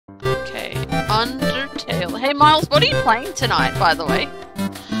Undertale. Hey Miles, what are you playing tonight, by the way?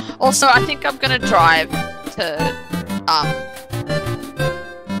 Also, I think I'm gonna drive to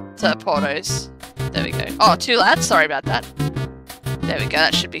Portos. There we go. Oh, too loud? Sorry about that. There we go,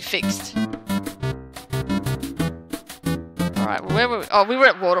 that should be fixed. Alright, where were we? Oh, we were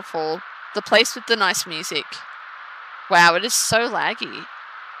at Waterfall. The place with the nice music. Wow, it is so laggy.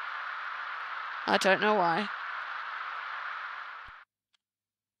 I don't know why.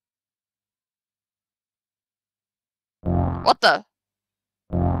 What the?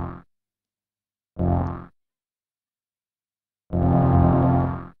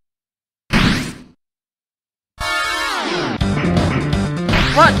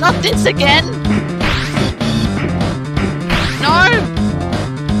 What? Not this again? No!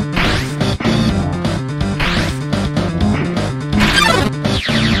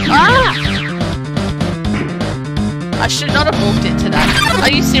 Ah! I should not have walked into that. Are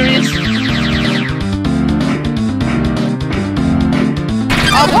you serious?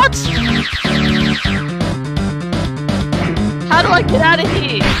 Oh, what? How do I get out of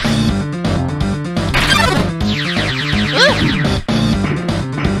here? Ugh.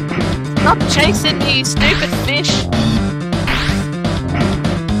 Stop chasing me, you stupid fish.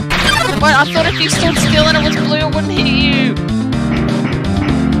 Wait, I thought if you stood still and it was blue, it wouldn't hit you.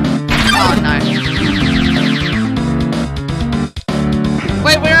 Oh, no.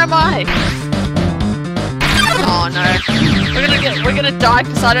 Wait, where am I? Oh, no. We're gonna die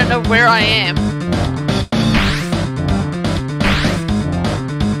because I don't know where I am.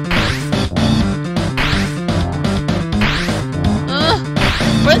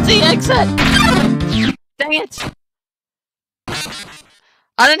 Where's the exit? Dang it.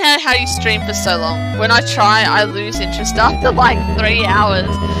 I don't know how you stream for so long. When I try, I lose interest after like 3 hours.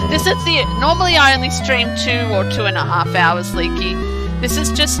 Normally I only stream 2 or 2.5 hours, Leaky. This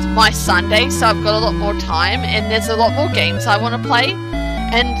is just my Sunday, so I've got a lot more time, and there's a lot more games I want to play.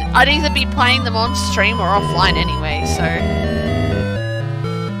 And I'd either be playing them on stream or offline anyway, so...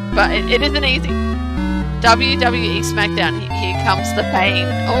 But it isn't easy. WWE SmackDown, here comes the pain.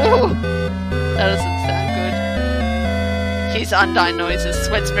 Oh, that doesn't sound good. Here's Undyne noises,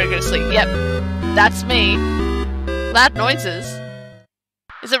 sweats vigorously. Yep, that's me. Loud noises.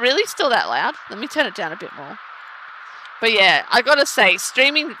 Is it really still that loud? Let me turn it down a bit more. But yeah, I gotta say,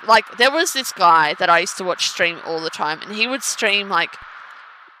 streaming, like, there was this guy that I used to watch stream all the time, and he would stream, like,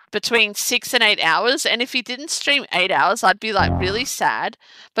 between 6 and 8 hours, and if he didn't stream 8 hours, I'd be, like, really sad.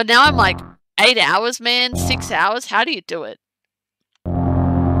 But now I'm like, 8 hours, man? 6 hours? How do you do it?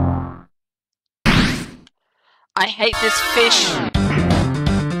 I hate this fish.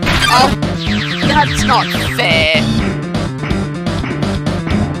 Oh, that's not fair.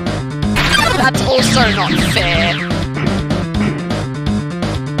 That's also not fair.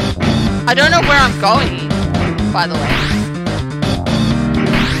 I don't know where I'm going, by the way.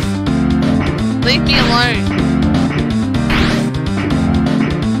 Leave me alone.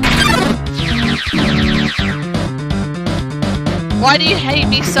 Why do you hate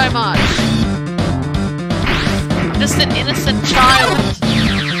me so much? I'm just an innocent child.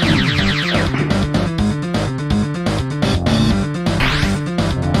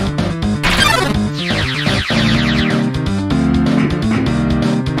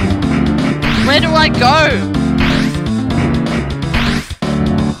 Where do I go?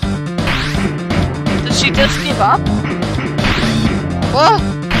 Did she just give up? Whoa!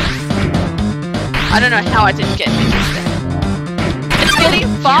 I don't know how I didn't get hit this thing. It's getting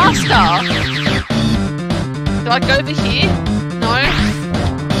faster! Do I go over here? No?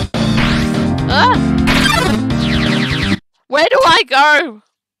 Ah! Where do I go?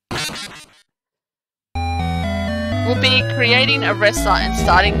 We'll be creating a wrestler and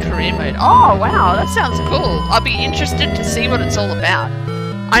starting career mode. Oh, wow, that sounds cool. I'll be interested to see what it's all about.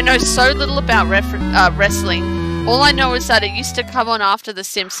 I know so little about wrestling. All I know is that it used to come on after The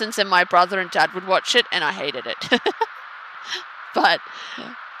Simpsons and my brother and dad would watch it and I hated it. But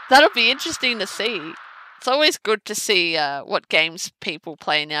that'll be interesting to see. It's always good to see what games people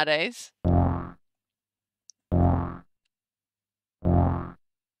play nowadays.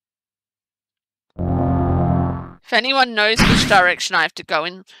 If anyone knows which direction I have to go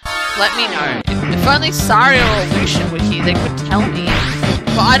in, let me know. If only Saria or Lucian were here, they could tell me.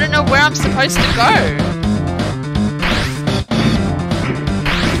 But I don't know where I'm supposed to go.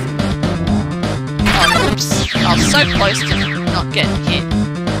 Oh, oops. I was so close to not getting hit.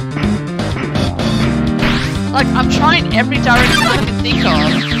 Like, I'm trying every direction I can think of.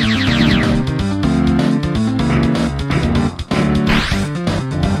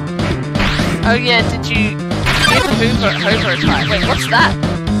 Oh yeah, did you give Hoover a try? Wait, what's that?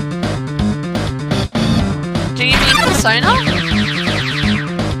 persona?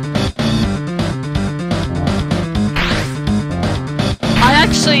 I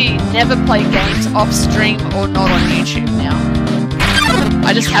actually never play games off stream or not on YouTube now.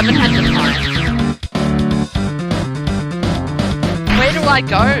 I just haven't had the time. Where do I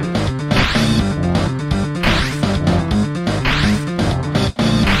go?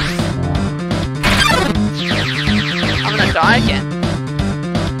 I'm gonna die again.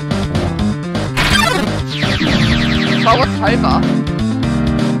 Oh, what's Hover?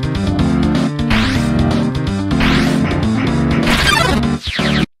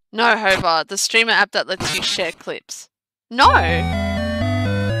 No, Hover, the streamer app that lets you share clips. No!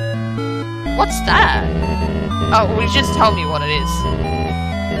 What's that? Oh, well, you just told me what it is.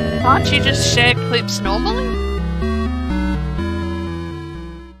 Can't you just share clips normally?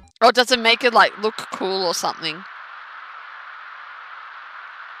 Or does it make it, like, look cool or something?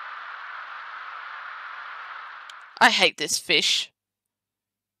 I hate this fish.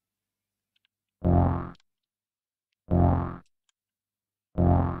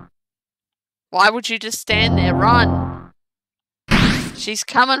 Why would you just stand there? Run! She's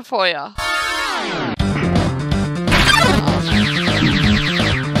coming for you. Oh, no.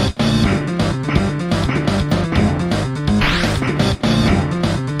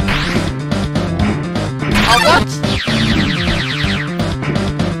 Oh, what?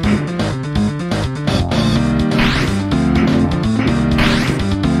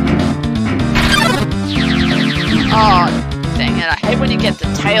 Oh, dang it. I hate when you get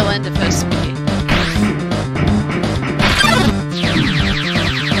the tail end of her spear.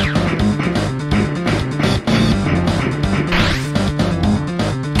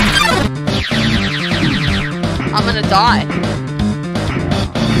 I'm gonna die.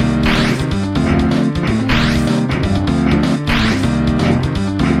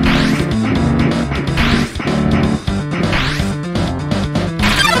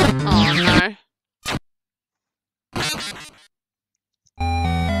 Oh no.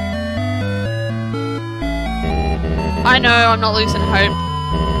 I know, I'm not losing hope.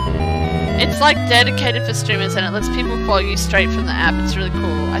 It's like dedicated for streamers and it lets people follow you straight from the app. It's really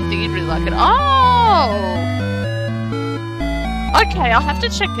cool. I think you'd really like it. Oh! Okay, I'll have to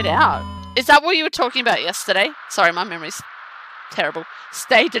check it out. Is that what you were talking about yesterday? Sorry, my memory's terrible.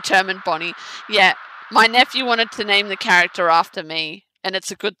 Stay determined, Bonnie. Yeah, my nephew wanted to name the character after me, and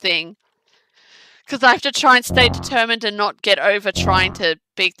it's a good thing. Because I have to try and stay determined and not get over trying to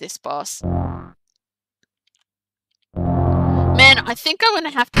beat this boss. Man, I think I'm going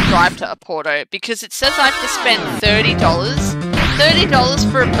to have to drive to Oporto because it says I have to spend $30.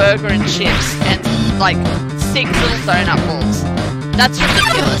 $30 for a burger and chips and, like, 6 little donut balls. That's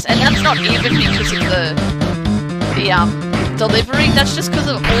ridiculous. And that's not even because of the delivery. That's just because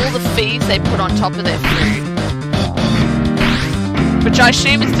of all the fees they put on top of their food. Which I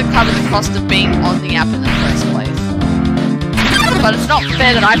assume is to cover the cost of being on the app in the first place. But it's not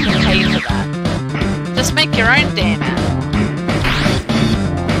fair that I have to pay for that. Just make your own damn app.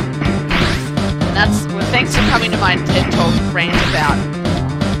 That's, well, thanks for coming to my TED Talk rant about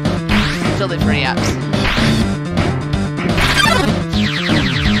delivery apps.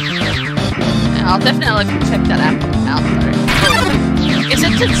 I'll definitely check that app out though. Is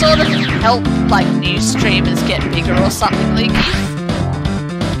it to sort of help like new streamers get bigger or something, Leaky?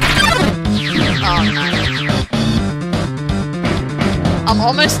 Oh no. I'm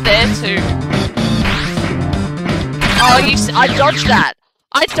almost there too. Oh, I dodged that!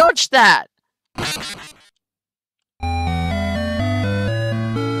 I dodged that!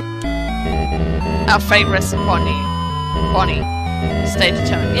 Our fate rests upon you. Bonnie. Stay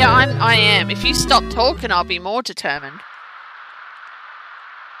determined. Yeah, I am. If you stop talking, I'll be more determined.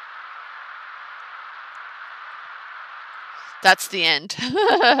 That's the end.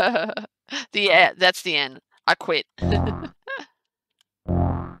 That's the end. I quit. I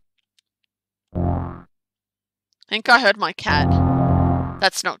think I heard my cat.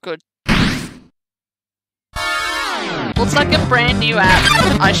 That's not good. Looks like a brand new app.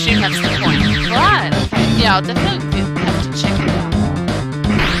 I assume that's the point. Right, okay. Yeah, I'll definitely have to check it out.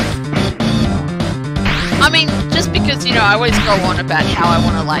 I mean, just because, you know, I always go on about how I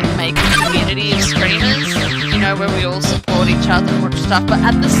want to, like, make a community of streamers, you know, where we all support each other and watch stuff, but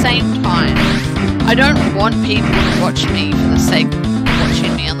at the same time, I don't want people to watch me for the sake of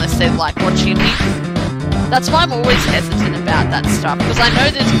watching me unless they like watching me. That's why I'm always hesitant about that stuff, because I know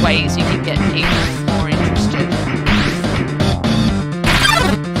there's ways you can get people more interested.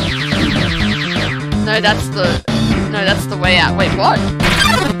 No, that's the way out. Wait, what?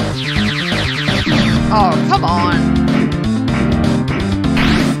 Oh, come on.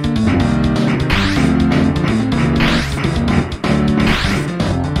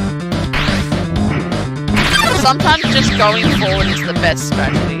 Sometimes just going forward is the best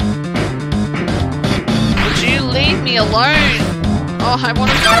strategy. Would you leave me alone? Oh, I want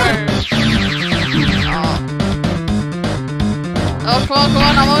to go. Oh, come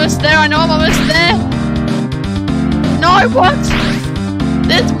on, I'm almost there. I know I'm almost there. No, what?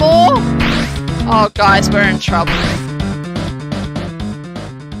 There's more? Oh, guys, we're in trouble.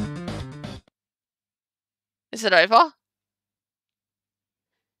 Is it over?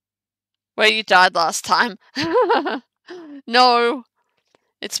 Where you died last time. No.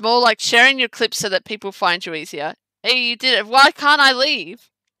 It's more like sharing your clips so that people find you easier. Hey, you did it. Why can't I leave?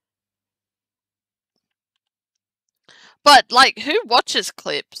 But, like, who watches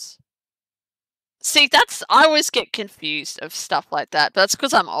clips? See, I always get confused of stuff like that. But that's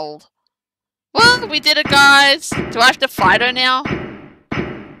because I'm old. Well, we did it, guys. Do I have to fight her now?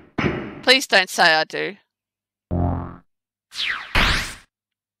 Please don't say I do.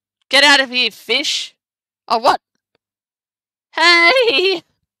 Get out of here, fish. Oh, what? Hey!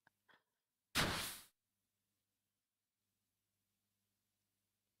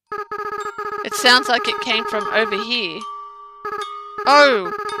 It sounds like it came from over here.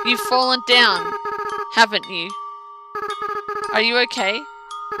 Oh, you've fallen down, haven't you? Are you okay?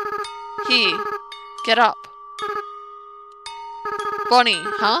 Here, get up. Bonnie,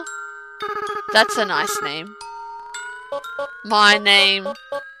 huh? That's a nice name. My name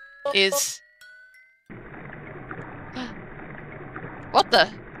is... What the?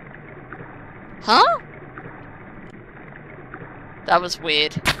 Huh? That was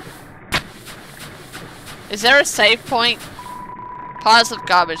weird. Is there a save point? Piles of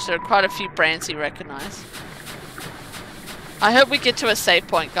garbage. There are quite a few brands you recognize. I hope we get to a save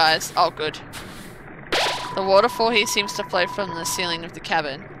point, guys. Oh, good. The waterfall here seems to flow from the ceiling of the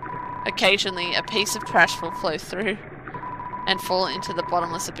cabin. Occasionally, a piece of trash will flow through and fall into the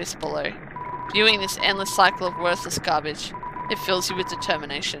bottomless abyss below. Viewing this endless cycle of worthless garbage, it fills you with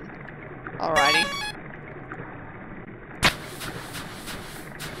determination. Alrighty.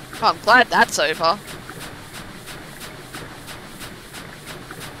 Oh, I'm glad that's over.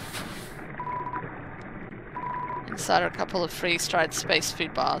 Inside are a couple of freeze-dried space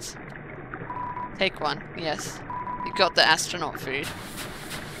food bars. Take one, yes. You got the astronaut food.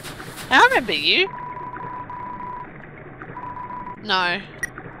 I remember you. No.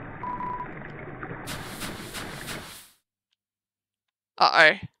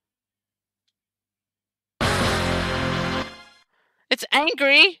 Uh-oh. It's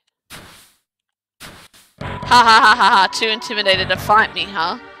angry! Ha ha ha ha ha, too intimidated to fight me,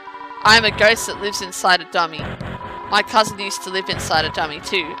 huh? I am a ghost that lives inside a dummy. My cousin used to live inside a dummy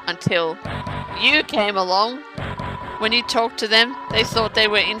too, until you came along. When you talked to them, they thought they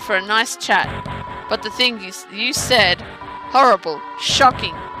were in for a nice chat. But the thing you said, horrible,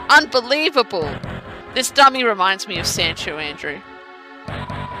 shocking, unbelievable. This dummy reminds me of Sancho Andrew.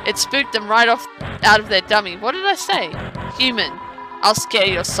 It spooked them right off out of their dummy. What did I say? Human, I'll scare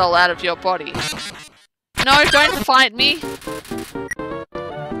your soul out of your body. No, don't fight me.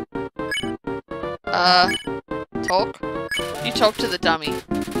 Talk? You talk to the dummy.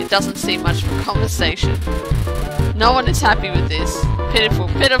 It doesn't seem much of a conversation. No one is happy with this. Pitiful,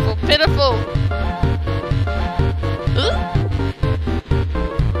 pitiful, pitiful!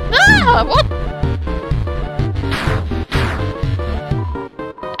 Ah! What?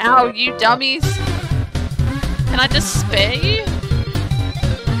 Ow, you dummies! Can I just spare you?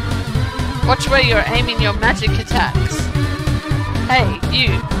 Watch where you're aiming your magic attacks. Hey,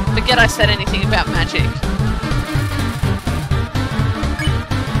 you! Forget I said anything about magic.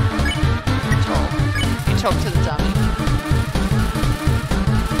 You talk to the dummy.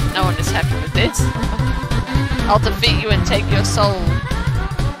 No one is happy with this. I'll defeat you and take your soul.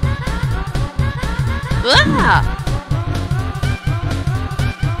 Ah!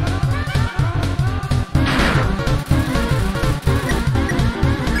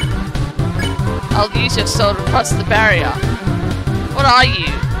 I'll use your soul to cross the barrier. What are you?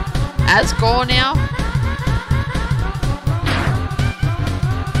 Asgore now?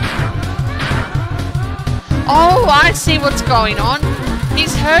 Oh, I see what's going on.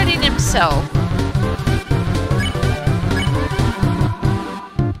 He's hurting himself.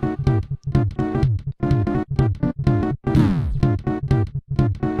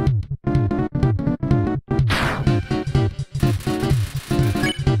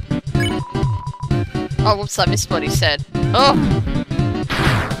 Oh, whoops, I missed what he said. Oh!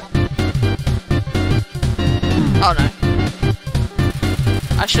 Oh no.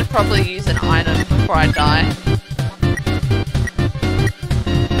 I should probably use an item before I die.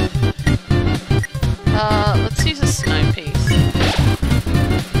 Let's use a snow piece.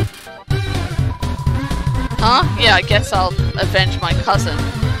 Huh? yeah, I guess I'll avenge my cousin.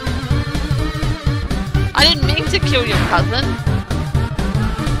 I didn't mean to kill your cousin.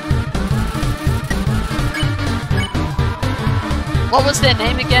 What was their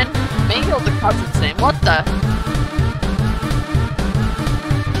name again? Me or the cousin's name? What the?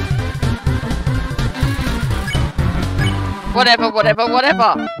 Whatever, whatever,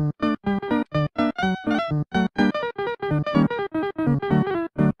 whatever.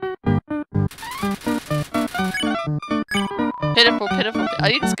 Pitiful, pitiful. Are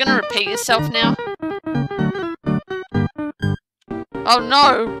you just gonna repeat yourself now? Oh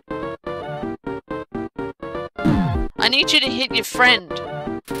no! I need you to hit your friend.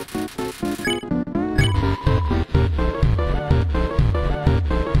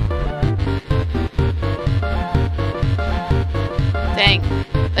 Dang,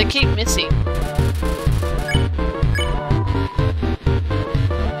 they keep missing.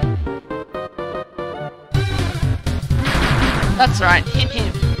 That's right, hit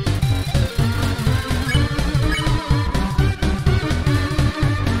him.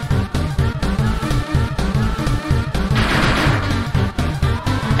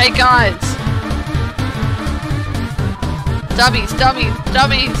 Hey guys! Dummies, dummies,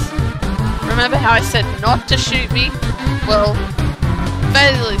 dummies! Remember how I said not to shoot me? Well,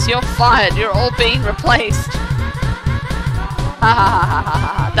 failures, you're fired. You're all being replaced. Ha ha ha ha ha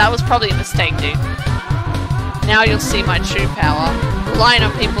ha. That was probably a mistake, dude. Now you'll see my true power. Relying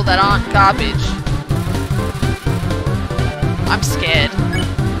on people that aren't garbage. I'm scared.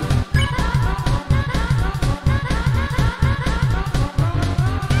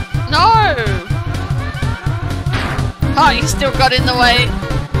 No! Oh, you still got in the way.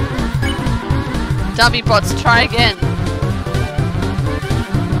 Dummy bots, try again.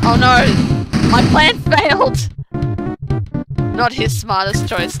 Oh no! My plan failed! Not his smartest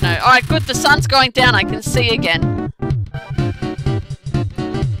choice, no. Alright, good, the sun's going down, I can see again.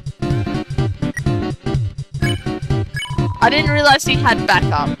 I didn't realize he had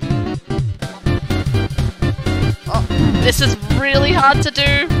backup. Oh, this is really hard to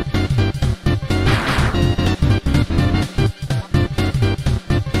do.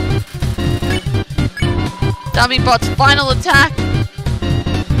 Dummy bot's final attack.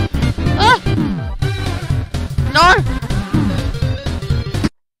 Ah! No!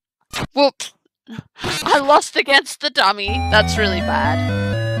 Whoops. I lost against the dummy. That's really bad.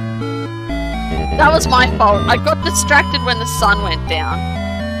 That was my fault. I got distracted when the sun went down.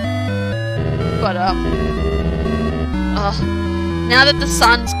 But, now that the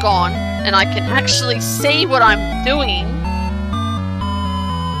sun's gone, and I can actually see what I'm doing...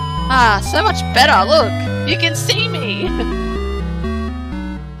 Ah, so much better. Look, you can see me.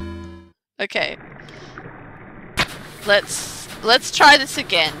 Okay. Let's try this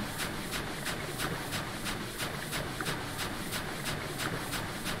again.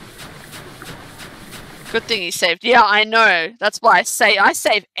 Good thing he saved. Yeah, I know. That's why I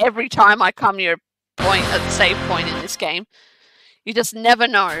save every time I come near a point, a save point in this game. You just never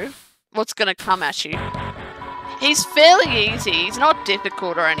know what's gonna come at you. He's fairly easy. He's not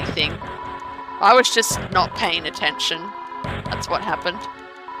difficult or anything. I was just not paying attention. That's what happened.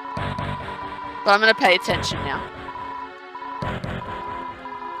 But I'm gonna pay attention now.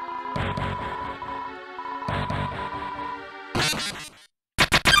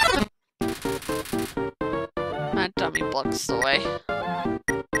 My dummy blocks the way.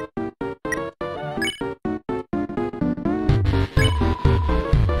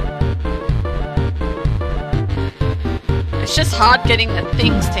 It's just hard getting the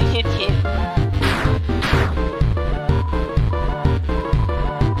things to hit him.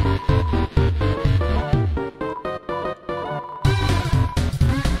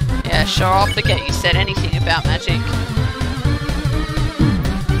 Yeah, sure, I'll forget you said anything about magic.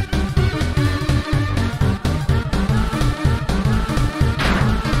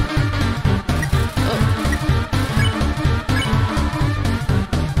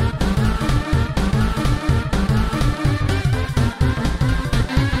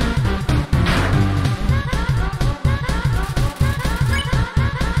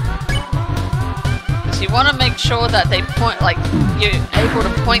 You want to make sure that they point, like, you're able to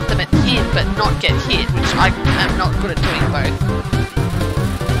point them at him but not get hit, which I am not good at doing both.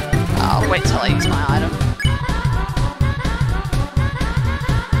 I'll wait till I use my item.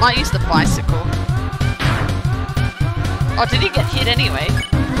 Might use the bicycle. Oh, did he get hit anyway?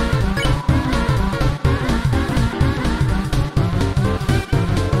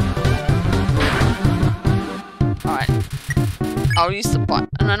 Alright. I'll use the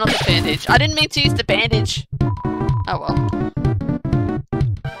no, not the bandage. I didn't mean to use the bandage. Oh well.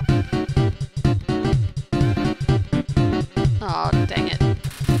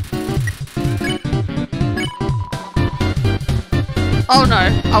 Oh no,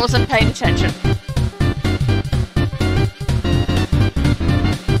 I wasn't paying attention.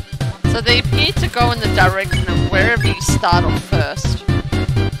 So they appear to go in the direction of wherever you start off first.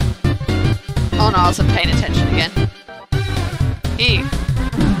 Oh no, I wasn't paying attention again. Here.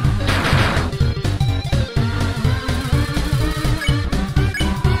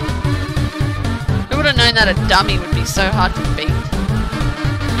 Who would have known that a dummy would be so hard to beat?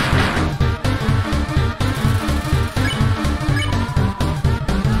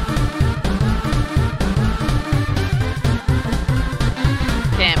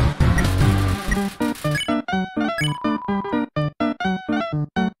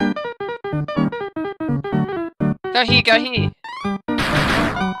 Go here.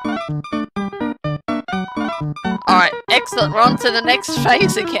 Alright, excellent. We're on to the next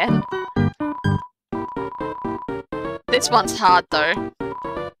phase again. This one's hard though.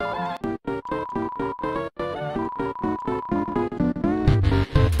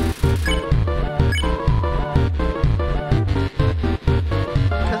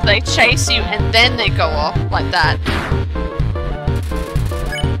 Because they chase you and then they go off like that.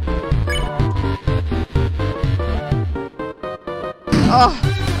 Oh.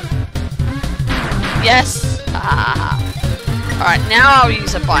 Yes. Ah. Alright, now I'll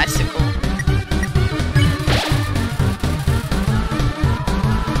use a bicycle.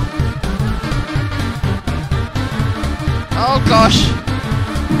 Oh gosh.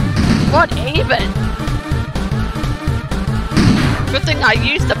 What even? Good thing I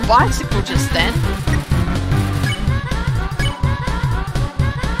used the bicycle just then.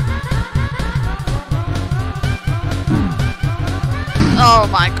 Oh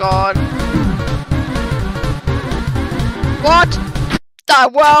my god. What the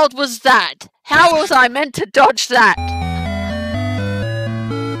world was that? How was I meant to dodge that?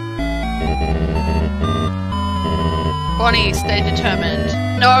 Bonnie, stay determined.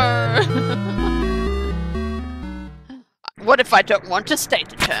 No! What if I don't want to stay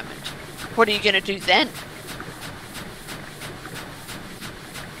determined? What are you gonna do then?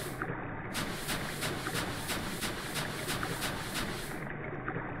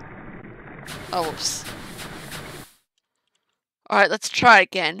 Oh, whoops. Alright, let's try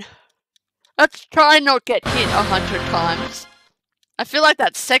again. Let's try not get hit 100 times. I feel like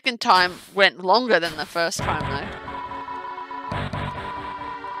that second time went longer than the first time though.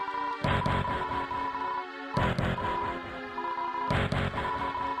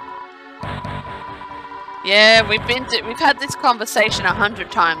 Yeah, we've had this conversation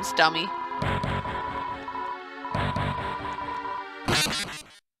 100 times, dummy.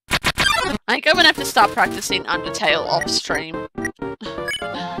 I think I'm gonna have to start practicing Undertale off stream.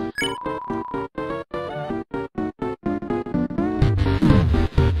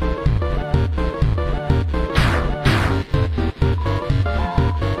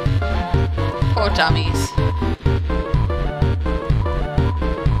 Poor dummies.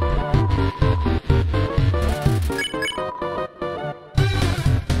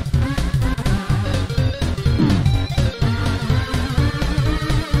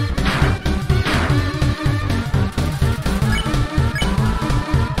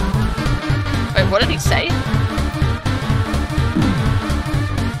 What did he say?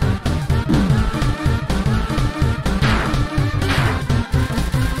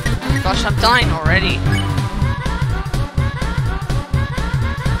 Gosh, I'm dying already.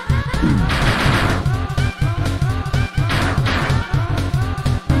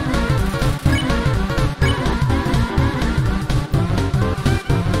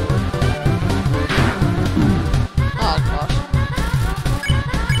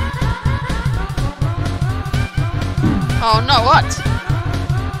 Oh no, what?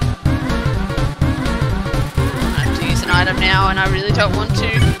 I have to use an item now and I really don't want to.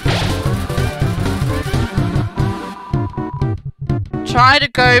 Try to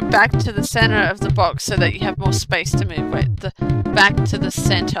go back to the center of the box so that you have more space to move. Wait, back to the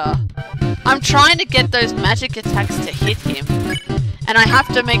center. I'm trying to get those magic attacks to hit him. And I have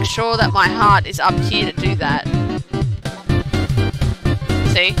to make sure that my heart is up here to do that.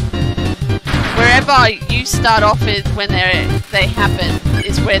 See? Wherever you start off is when they happen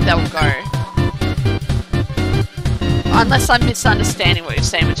is where they'll go. Unless I'm misunderstanding what you're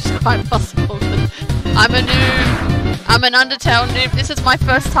saying, which is quite possible. I'm a noob. I'm an Undertale noob. This is my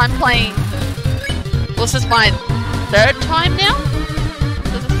first time playing. Well, this is my third time now?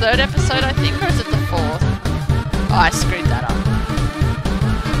 This is the third episode, I think, or is it the fourth? Oh, I screwed that up.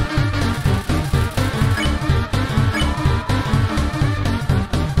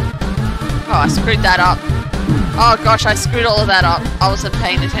 Oh, I screwed that up. Oh gosh, I screwed all of that up. I wasn't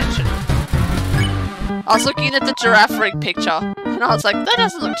paying attention. I was looking at the giraffe rig picture. And I was like, that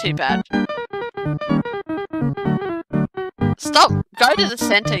doesn't look too bad. Stop! Go to the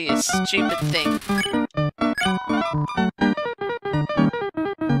center, you stupid thing.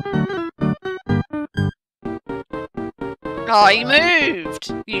 Oh, he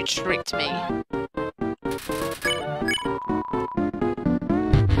moved! You tricked me.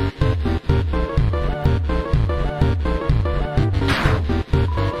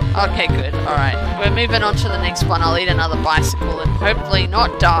 Okay, good. Alright. We're moving on to the next one. I'll eat another bicycle and hopefully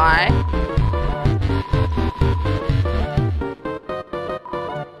not die.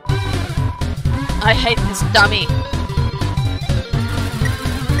 I hate this dummy.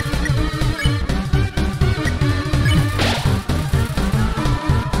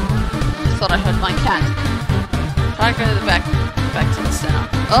 Thought I heard my cat. Try to go to the back to the center.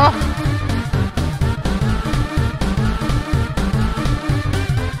 Oh!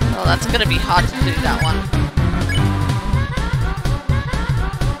 Oh, that's gonna be hard to do, that one.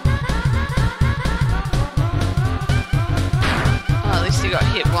 Oh, at least you got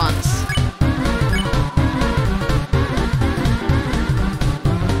hit once.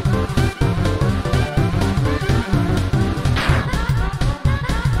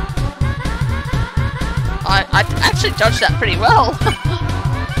 I actually dodged that pretty well.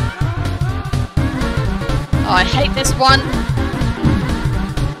 Oh, I hate this one.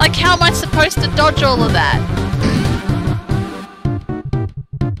 Like, how am I supposed to dodge all of that?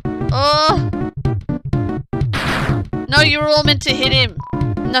 Oh. No, you were all meant to hit him.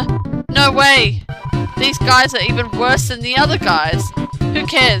 No way. These guys are even worse than the other guys. Who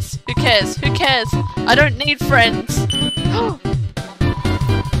cares? Who cares? Who cares? I don't need friends.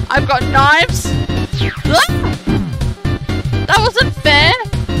 I've got knives. That wasn't fair.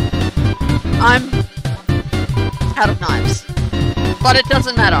 I'm out of knives. But it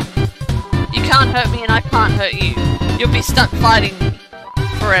doesn't matter. You can't hurt me and I can't hurt you. You'll be stuck fighting me.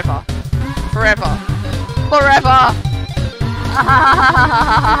 Forever. Forever. Forever!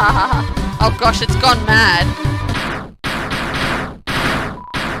 Oh gosh, it's gone mad.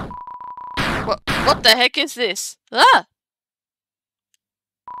 What the heck is this? Ah!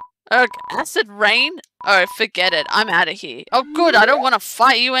 Oh, acid rain? Oh, forget it. I'm out of here. Oh good, I don't want to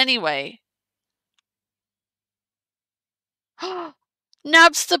fight you anyway.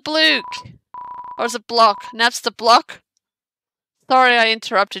 Nabstablook! Or is it block? Nabstablook? Sorry I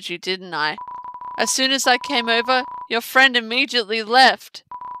interrupted you, didn't I? As soon as I came over, your friend immediately left.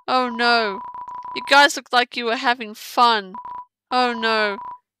 Oh no. You guys looked like you were having fun. Oh no.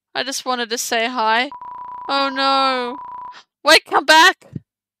 I just wanted to say hi. Oh no. Wait, come back!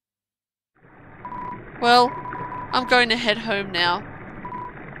 Well, I'm going to head home now.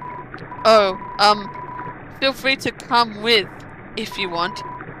 Oh, feel free to come with if you want,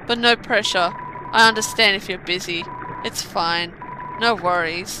 but no pressure. I understand if you're busy. It's fine. No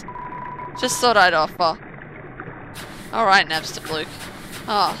worries. Just thought I'd offer. Alright, Nabstablook.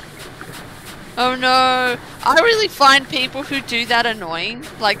 Oh. Oh no. I really find people who do that annoying.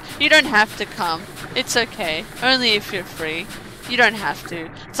 Like, you don't have to come. It's okay. Only if you're free. You don't have to.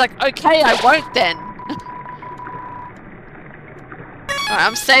 It's like, okay, I won't then. Alright,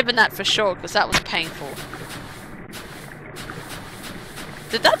 I'm saving that for sure, because that was painful.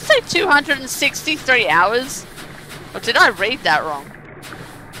 Did that say 263 hours? Or did I read that wrong?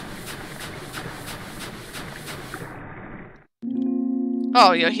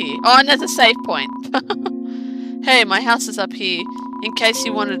 Oh, you're here. Oh, and there's a save point. Hey, my house is up here, in case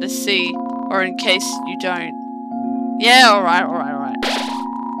you wanted to see, or in case you don't. Yeah, alright.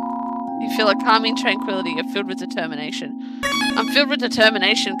 You feel a calming tranquility. You're filled with determination. I'm filled with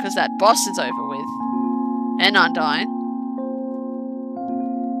determination because that boss is over with. And Undyne.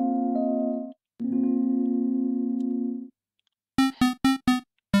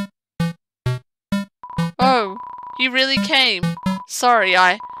 Oh, you really came. Sorry,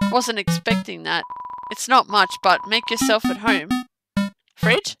 I wasn't expecting that. It's not much, but make yourself at home.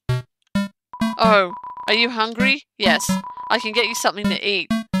 Fridge? Oh, are you hungry? Yes, I can get you something to eat.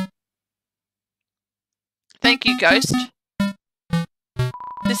 Thank you, Ghost.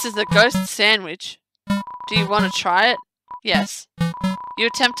 This is a ghost sandwich. Do you want to try it? Yes. You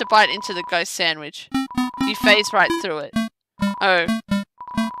attempt to bite into the ghost sandwich. You phase right through it. Oh.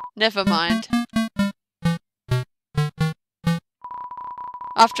 Never mind.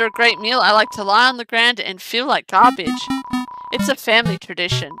 After a great meal, I like to lie on the ground and feel like garbage. It's a family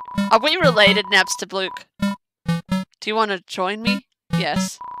tradition. Are we related, Nabstablook? Do you want to join me?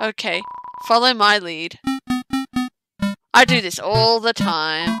 Yes. Okay. Follow my lead. I do this all the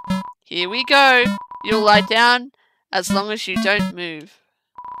time. Here we go. You'll lie down as long as you don't move.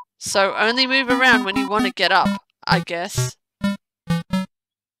 So only move around when you want to get up, I guess.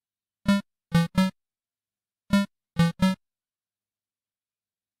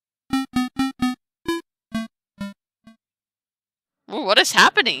 Ooh, what is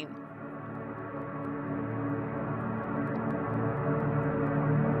happening?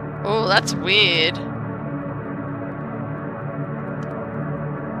 Oh, that's weird.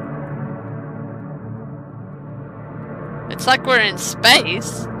 It's like we're in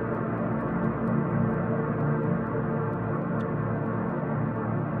space.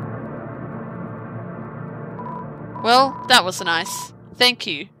 Well, that was nice. Thank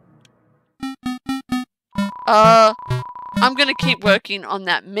you. I'm gonna keep working on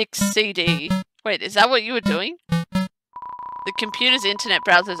that mix CD. Wait, is that what you were doing? The computer's internet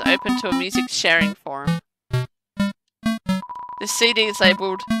browser is open to a music sharing forum. The CD is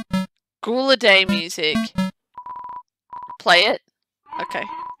labeled Gula Day Music. Play it? Okay.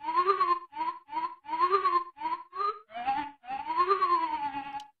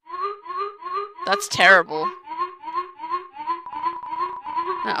 That's terrible.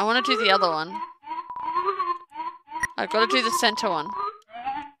 No, I want to do the other one. I've got to do the center one.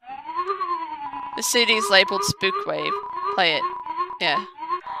 The CD is labeled Spook Wave. Play it. Yeah.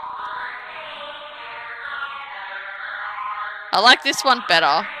 I like this one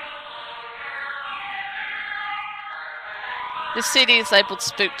better. This CD is labeled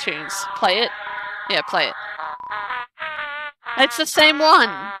Spook Tunes. Play it? Yeah, play it. It's the same one!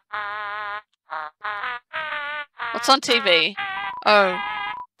 What's on TV? Oh,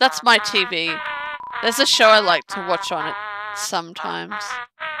 that's my TV. There's a show I like to watch on it sometimes.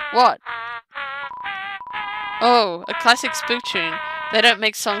 What? Oh, a classic spook tune. They don't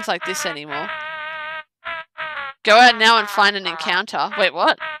make songs like this anymore. Go out now and find an encounter. Wait,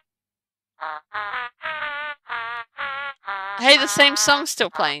 what? Hey, the same song's still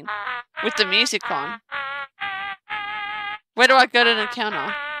playing. With the music on. Where do I go to an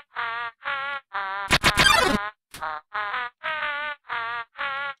encounter?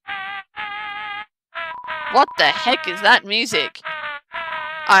 What the heck is that music?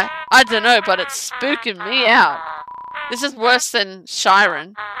 I don't know, but it's spooking me out. This is worse than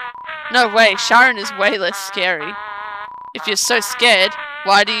Chiron. No way, Chiron is way less scary. If you're so scared,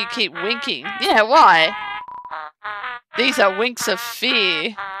 why do you keep winking? Yeah, why? These are winks of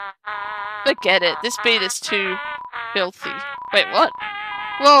fear. Forget it, this beat is too filthy. Wait, what?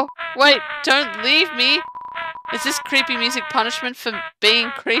 Whoa, wait, don't leave me! Is this creepy music punishment for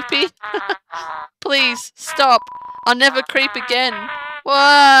being creepy? Please, stop. I'll never creep again.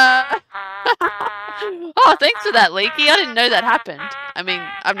 Whoa! Oh, thanks for that, Leaky. I didn't know that happened. I mean,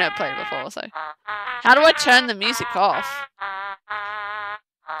 I've never played it before, so... How do I turn the music off?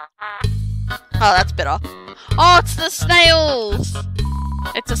 Oh, that's better. Oh, it's the snails!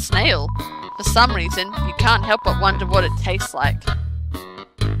 It's a snail. For some reason, you can't help but wonder what it tastes like.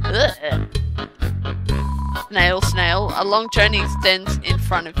 Ugh. Snail, snail, a long journey extends in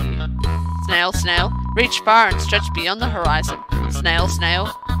front of you. Snail, snail, reach far and stretch beyond the horizon. Snail, snail.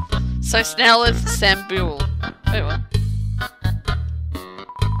 So snail is Sambul. Wait, what?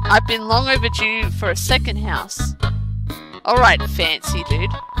 I've been long overdue for a second house. Alright, fancy dude.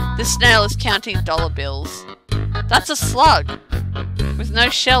 This snail is counting dollar bills. That's a slug. With no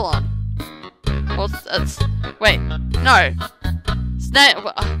shell on. Well, wait, no. Snail,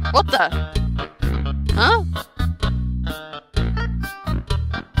 what the? Huh?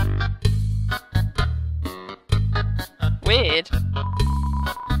 Weird.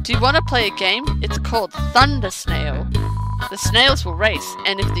 Do you want to play a game? It's called Thunder Snail. The snails will race,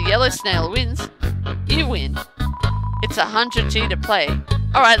 and if the yellow snail wins, you win. It's 100G to play.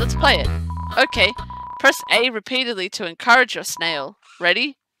 Alright, let's play it. Okay, press A repeatedly to encourage your snail.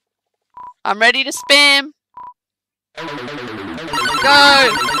 Ready? I'm ready to spam.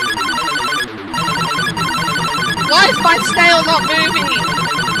 Go! Why is my snail not moving?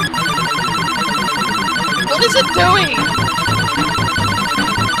 What is it doing?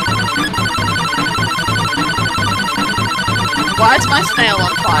 Why is my snail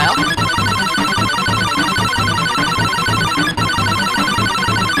on fire?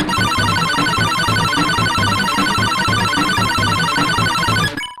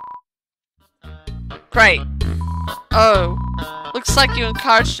 Great. Oh, looks like you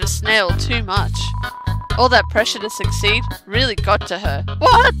encouraged your snail too much. All that pressure to succeed really got to her.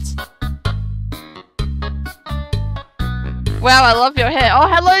 What? Wow, I love your hair. Oh,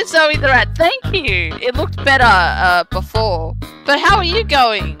 hello, Zoe the Rat. Thank you. It looked better before. But how are you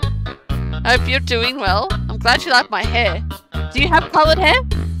going? I hope you're doing well. I'm glad you like my hair. Do you have coloured hair?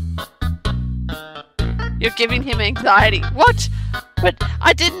 You're giving him anxiety. What? But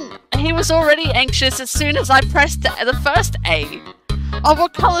I didn't. He was already anxious as soon as I pressed the first A. Oh,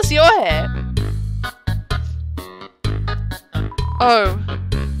 what colour's your hair? Oh.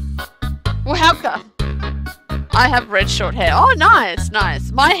 Well, how come? I have red short hair. Oh, nice,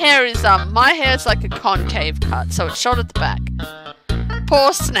 nice. My hair is like a concave cut, so it's short at the back.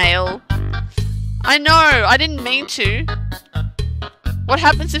 Poor snail. I know, I didn't mean to. What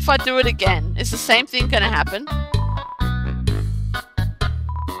happens if I do it again? Is the same thing gonna happen?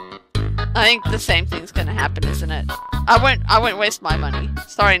 I think the same thing's gonna happen, isn't it? I won't waste my money.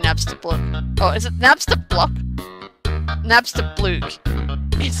 Sorry, Nabstablook. Oh, is it Nabstablook? Nabstablook.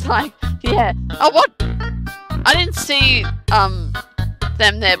 It's like, yeah. Oh, what? I didn't see, them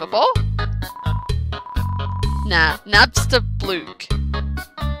there before. Nah, Nabstablook.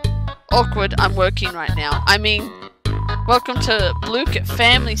 Awkward, I'm working right now. I mean, welcome to Blook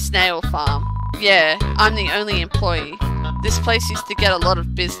Family Snail Farm. Yeah, I'm the only employee. This place used to get a lot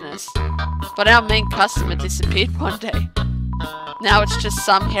of business. But our main customer disappeared one day. Now it's just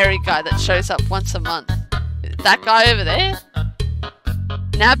some hairy guy that shows up once a month. That guy over there?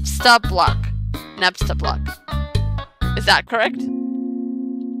 Nabstablook. Nabstablook. Is that correct?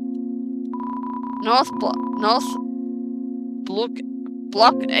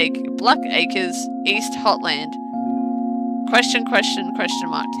 Block Acres, East Hotland. Question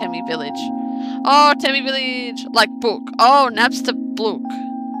mark, Temmie Village. Oh, Temmie Village! Like book. Oh, Nabstablook.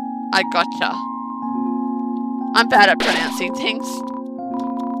 I gotcha. I'm bad at pronouncing things.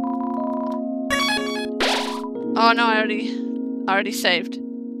 Oh no, I already saved.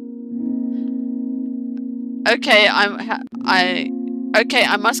 Okay, I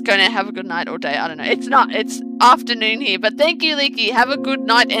must go now. Have a good night or day. I don't know. It's afternoon here, but thank you, Leaky. Have a good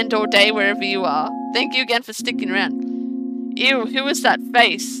night and or day wherever you are. Thank you again for sticking around. Ew, who is that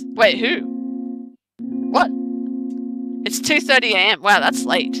face? Wait, who? What? It's 2:30 AM. Wow, that's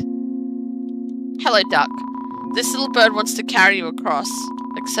late. Hello, duck. This little bird wants to carry you across.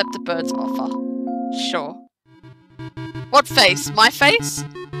 Accept the bird's offer. Sure. What face? My face?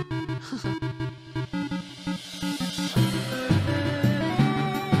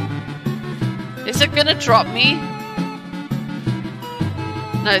 Is it gonna drop me?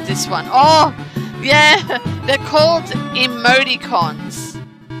 No, this one. Oh, yeah, they're called emoticons.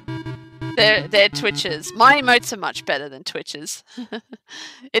 They're Twitches. My emotes are much better than Twitches.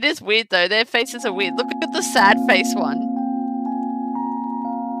 It is weird though. Their faces are weird. Look at the sad face one.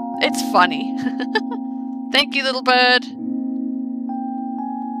 It's funny. Thank you, little bird.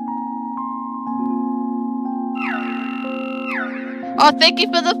 Oh, thank you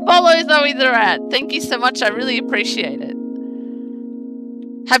for the follow, Zoe the Rat. Thank you so much. I really appreciate it.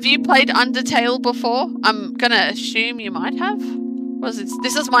 Have you played Undertale before? I'm gonna assume you might have.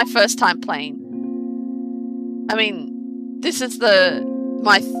 This is my first time playing. I mean, this is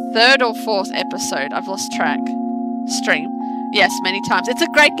my third or fourth episode. I've lost track. Stream. Yes, many times. It's a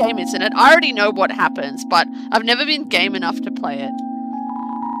great game, isn't it? I already know what happens, but I've never been game enough to play it.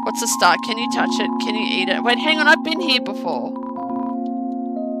 What's the start? Can you touch it? Can you eat it? Wait, hang on. I've been here before.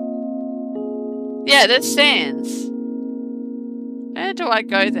 Yeah, there's sands. Where do I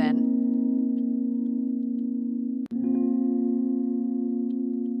go then?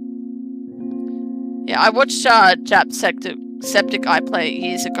 Yeah, I watched Jap Septic Eye play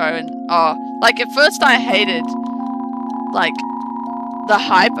years ago, and like at first I hated like the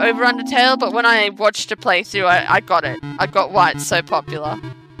hype over Undertale, but when I watched a playthrough, I got it. I got why it's so popular.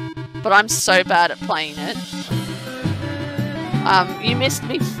 But I'm so bad at playing it. You missed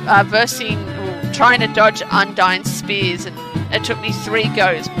me trying to dodge Undyne spears, and it took me 3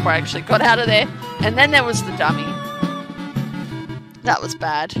 goes before I actually got out of there. And then there was the dummy. That was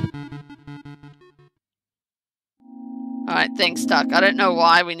bad. Alright, thanks, Duck. I don't know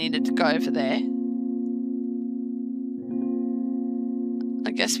why we needed to go over there.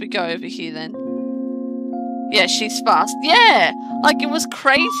 I guess we go over here then. Yeah, she's fast. Yeah! Like, it was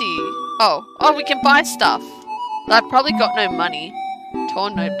crazy. Oh, we can buy stuff. I've probably got no money.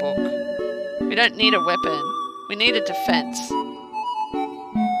 Torn notebook. We don't need a weapon. We need a defense.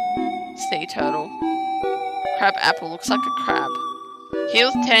 Sea turtle. Crab apple. Looks like a crab.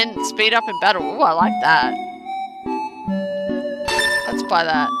 Heals 10. Speed up in battle. Ooh, I like that. Let's buy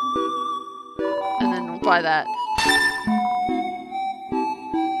that. And then we'll buy that.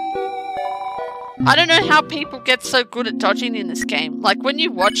 I don't know how people get so good at dodging in this game. Like, when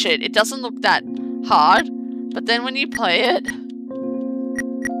you watch it, it doesn't look that hard. But then when you play it...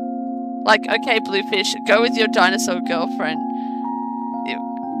 Like, okay, Bluefish, go with your dinosaur girlfriend. It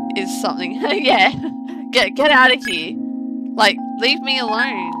is something... Yeah. Get out of here. Like, leave me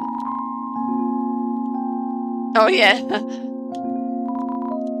alone. Oh, yeah.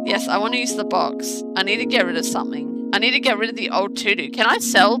 Yes, I want to use the box. I need to get rid of something. I need to get rid of the old Tutu. Can I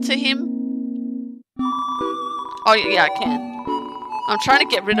sell to him? Oh, yeah, I can. I'm trying to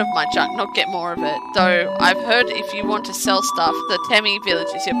get rid of my junk, not get more of it. Though, I've heard if you want to sell stuff, the Temi village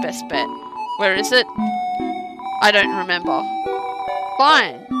is your best bet. Where is it? I don't remember.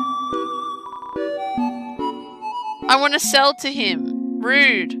 Fine. I want to sell to him.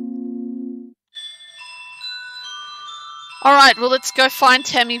 Rude. Alright, well let's go find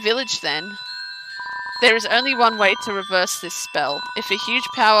Temi village then. There is only one way to reverse this spell. If a huge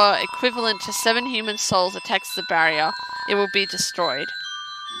power equivalent to 7 human souls attacks the barrier, it will be destroyed.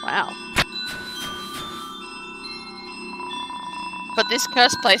 Wow. But this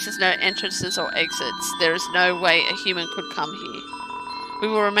cursed place has no entrances or exits. There is no way a human could come here. We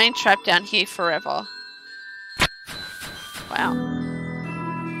will remain trapped down here forever. Wow.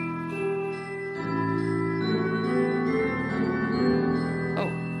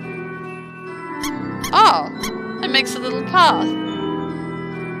 Oh. Oh! It makes a little path.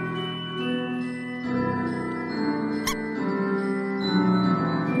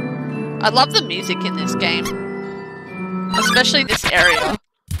 I love the music in this game. Especially this area.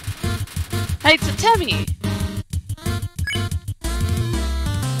 Hey, it's a Temi!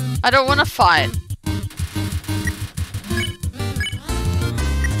 I don't want to fight.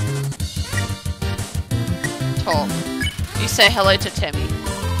 Talk. You say hello to Temi.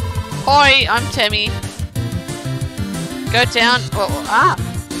 Hoi, I'm Temi. Go down. Oh, ah!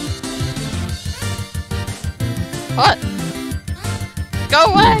 What?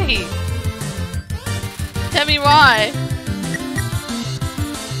 Go away! Tell me why.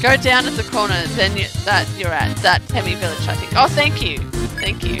 Go down at the corner, then you're at that Temi village, I think. Oh, thank you.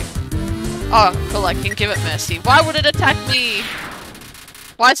 Thank you. Oh, cool, I can give it mercy. Why would it attack me?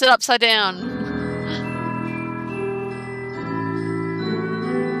 Why is it upside down?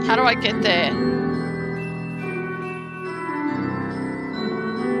 How do I get there?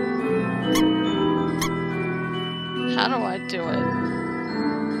 How do I do it?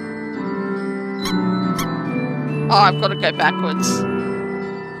 Oh, I've got to go backwards.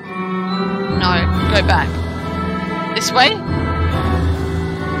 No, go back. This way?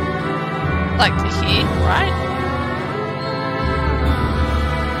 Like to here, right?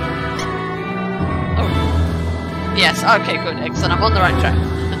 Oh. Yes, okay, good, excellent. I'm on the right track.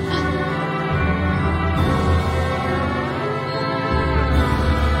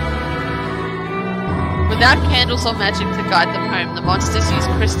 Without candles or magic to guide them home, the monsters use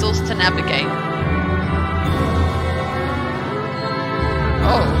crystals to navigate.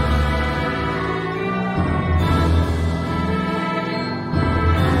 Oh.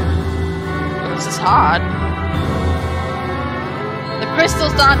 Oh, this is hard. The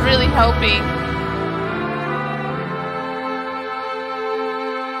crystals aren't really helping.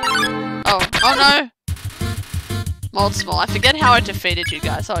 Oh no! Mold Small. I forget how I defeated you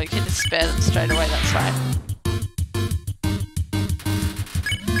guys. Oh, you can just spare them straight away, that's right.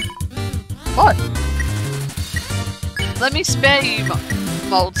 What? Let me spare you,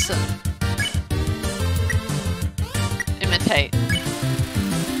 Moldson. Imitate.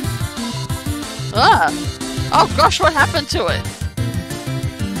 Ah! Oh gosh, what happened to it?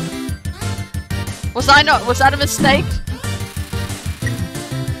 Was that a mistake?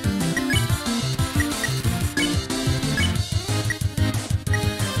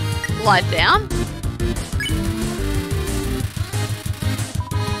 Lie down?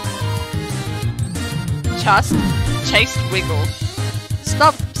 Just chased wiggle.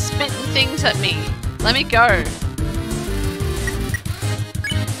 Stop spitting things at me. Let me go.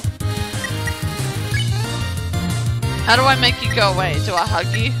 How do I make you go away? Do I hug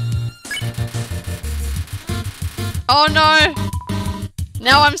you? Oh no!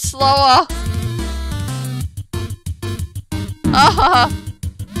 Now I'm slower. Ah!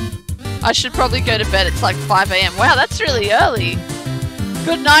 I should probably go to bed. It's like 5 AM. Wow, that's really early.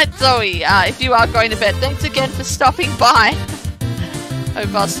 Good night, Zoe. If you are going to bed, thanks again for stopping by.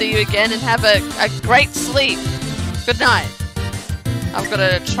 Hope I'll see you again and have a great sleep. Good night. I've got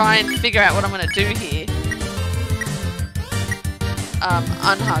to try and figure out what I'm going to do here.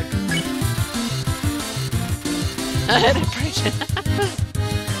 Unhug.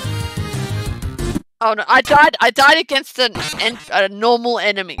 Oh no, I died against a normal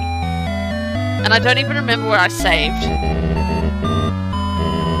enemy. And I don't even remember where I saved.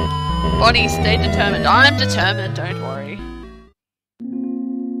 Bonnie, stay determined. I'm determined, don't worry.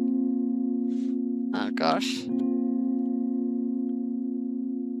 Oh gosh.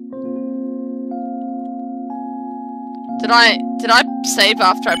 Did I save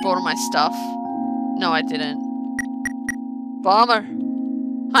after I bought all my stuff? No, I didn't. Bomber.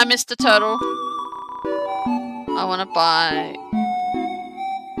 Hi, Mr. Turtle. I want to buy...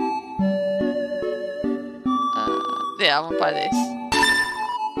 yeah, I want to buy this.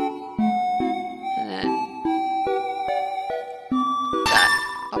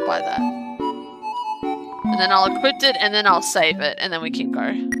 buy that. And then I'll equip it, and then I'll save it, and then we can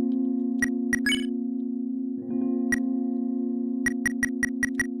go.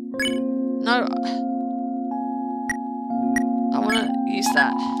 No. I want to use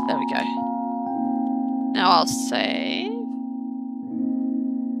that. There we go. Now I'll save.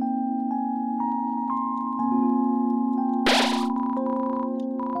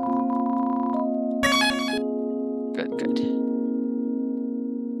 Good, good.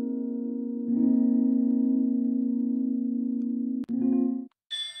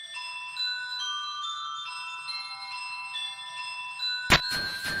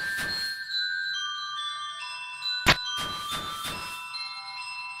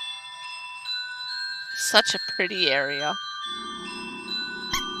 Such a pretty area.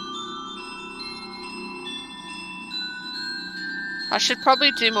 I should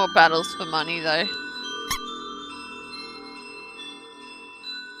probably do more battles for money though.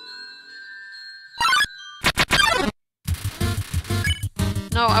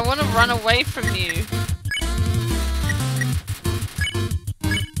 No, I want to run away from you.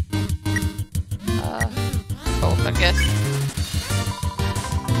 Oh, I guess.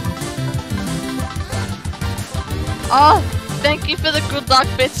 Oh, thank you for the good luck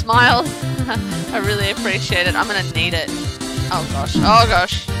bit, Smile. I really appreciate it. I'm gonna need it. Oh gosh. Oh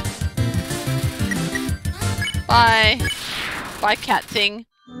gosh. Bye. Bye, cat thing.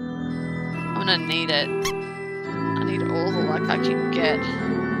 I'm gonna need it. I need all the luck I can get.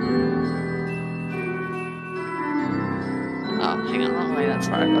 Oh, hang on, wrong way. That's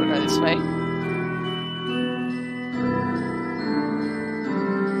right. I've got to go this way.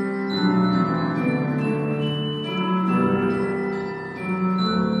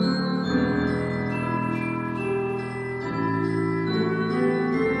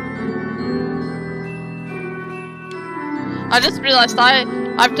 I just realised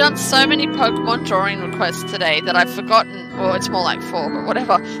I've done so many Pokemon drawing requests today that I've forgotten, or it's more like 4, but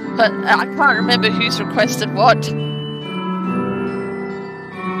whatever. But I can't remember who's requested what.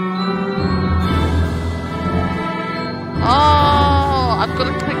 Oh, I've got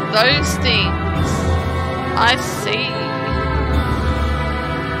to click those things. I see.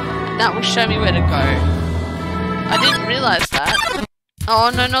 And that will show me where to go. I didn't realise that.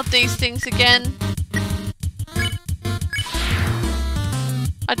 Oh no, not these things again.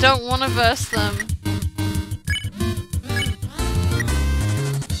 I don't want to verse them.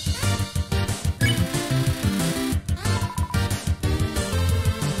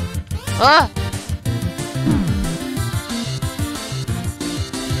 Ah!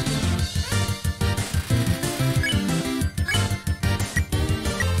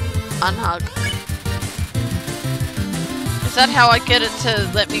 Unhug. Is that how I get it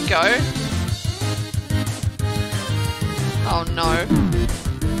to let me go? Oh no.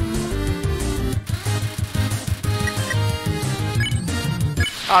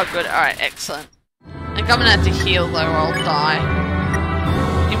 Oh good, alright, excellent. I think I'm gonna have to heal though or I'll die.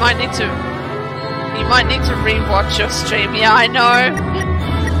 You might need to re-watch your stream. Yeah, I know.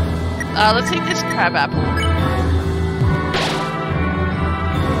 Let's take this crab apple.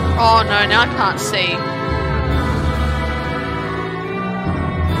 Oh no, now I can't see.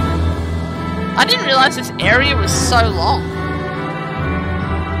 I didn't realise this area was so long.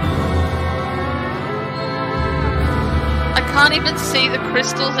 I can't even see the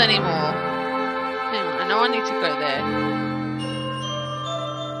crystals anymore. Hang on, I know I need to go there.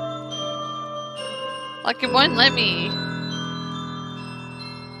 Like, it won't let me.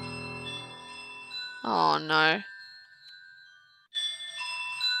 Oh no.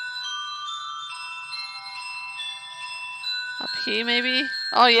 Up here maybe?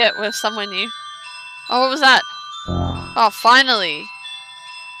 Oh yeah, we're somewhere new. Oh, what was that? Oh, finally.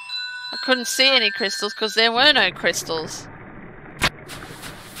 I couldn't see any crystals because there were no crystals.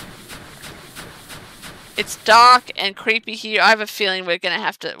 It's dark and creepy here. I have a feeling we're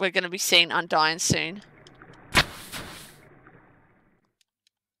gonna be seeing Undyne soon.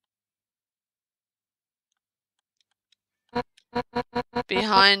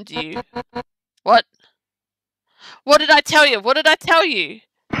 Behind you. What? What did I tell you? What did I tell you?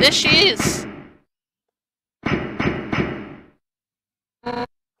 There she is.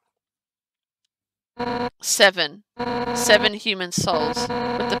 Seven human souls.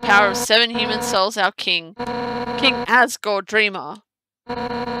 With the power of 7 human souls, our king, King Asgore Dreamer,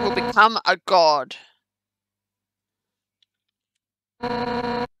 will become a god.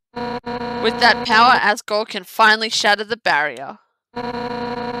 With that power, Asgore can finally shatter the barrier.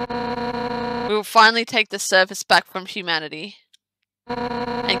 We will finally take the surface back from humanity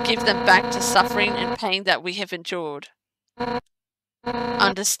and give them back to suffering and pain that we have endured.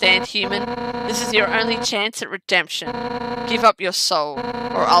 Understand, human? This is your only chance at redemption. Give up your soul,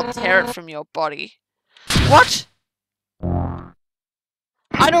 or I'll tear it from your body. What?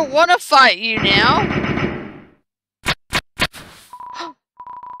 I don't want to fight you now!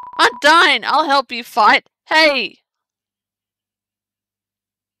 Undyne, I'll help you fight! Hey!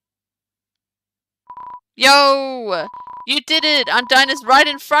 Yo! You did it! Undyne is right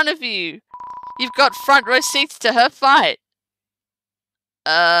in front of you! You've got front row seats to her fight!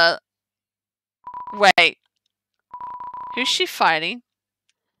 Wait. Who's she fighting?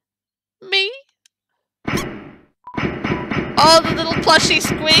 Me? Oh, the little plushy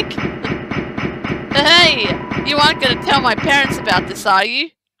squeak! Hey! You aren't gonna tell my parents about this, are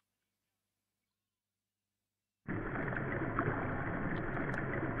you?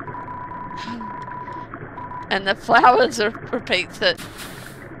 And the flowers repeats it.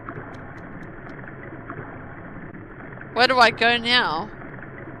 Where do I go now?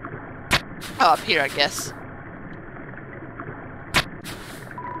 Oh, up here, I guess.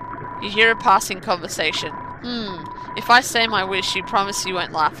 You hear a passing conversation. If I say my wish, you promise you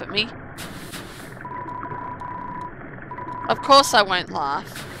won't laugh at me? Of course I won't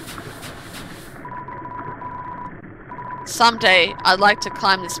laugh. Someday, I'd like to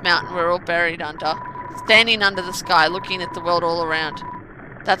climb this mountain we're all buried under. Standing under the sky, looking at the world all around.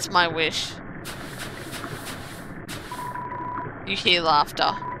 That's my wish. You hear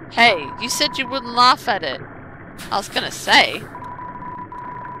laughter. Hey, you said you wouldn't laugh at it. I was gonna say.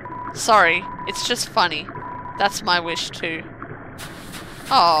 Sorry, it's just funny. That's my wish too.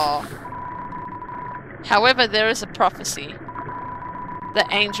 Oh. However, there is a prophecy. The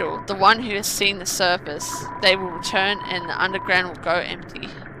angel, the one who has seen the surface, they will return and the underground will go empty.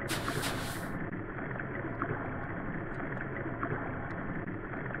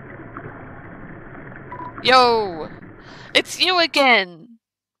 Yo! It's you again!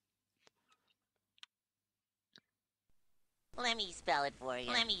 Let me spell it for you.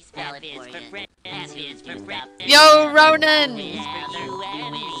 Let me spell it for you. Yo, Ronan!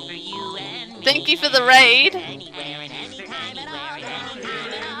 Thank you for the raid!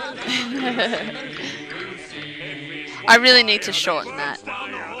 I really need to shorten that.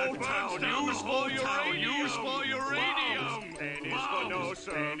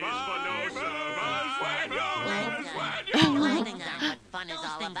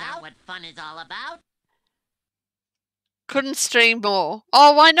 What fun is all about? Couldn't stream more.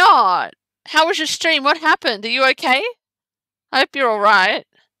 Oh, why not? How was your stream? What happened? Are you okay? I hope you're alright.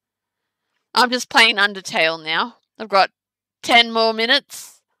 I'm just playing Undertale now. I've got 10 more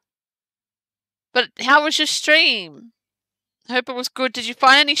minutes. But how was your stream? I hope it was good. Did you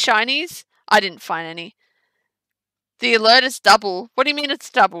find any shinies? I didn't find any. The alert is double. What do you mean it's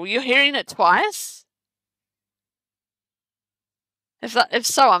double? You're hearing it twice? If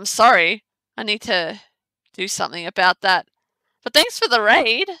so, I'm sorry. I need to do something about that. But thanks for the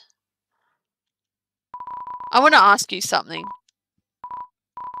raid. I want to ask you something.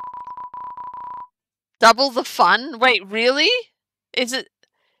 Double the fun? Wait, really? Is it...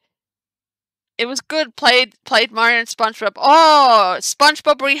 It was good. Played Mario and SpongeBob. Oh,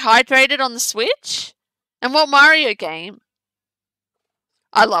 SpongeBob Rehydrated on the Switch? And what Mario game?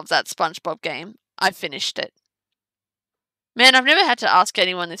 I love that SpongeBob game. I finished it. Man, I've never had to ask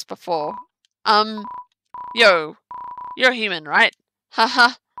anyone this before. Yo, you're human, right?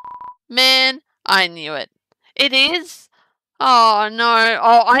 Haha. Man, I knew it. It is? Oh, no.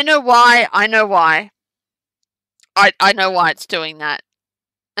 Oh, I know why. I know why. I know why it's doing that.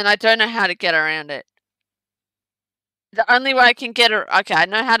 And I don't know how to get around it. The only way I can get it... Okay, I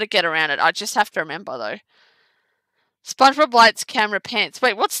know how to get around it. I just have to remember, though. SpongeBob lights camera pants.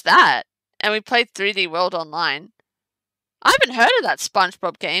 Wait, what's that? And we played 3D World Online. I haven't heard of that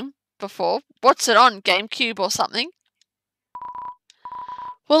SpongeBob game before. What's it on? GameCube or something?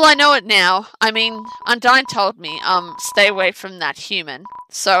 Well, I know it now. I mean, Undyne told me, stay away from that human.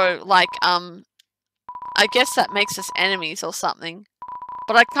 So, like, I guess that makes us enemies or something.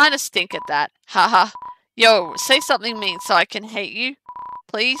 But I kind of stink at that. Haha. Yo, say something mean so I can hate you.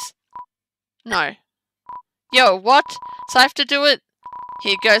 Please? No. Yo, what? So I have to do it?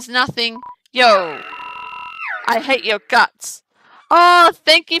 Here goes nothing. Yo. I hate your guts. Oh,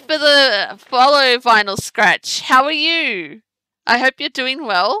 thank you for the follow, Vinyl Scratch. How are you? I hope you're doing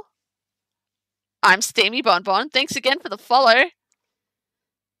well. I'm Steamy Bonbon. Thanks again for the follow.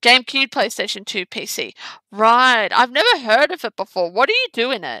 GameCube, PlayStation 2, PC. Right, I've never heard of it before. What do you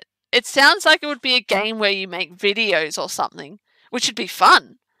do in it? It sounds like it would be a game where you make videos or something, which would be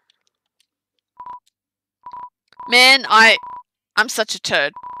fun. Man, I'm such a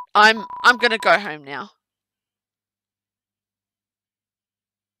turd. I'm gonna go home now.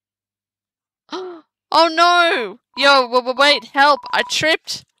 Oh no! Yo, wait, help! I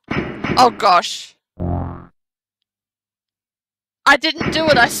tripped! Oh gosh. I didn't do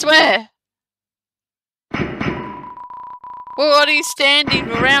it, I swear! Well, what are you standing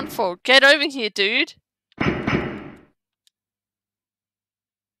around for? Get over here, dude!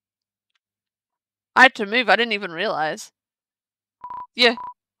 I had to move, I didn't even realize. Yeah,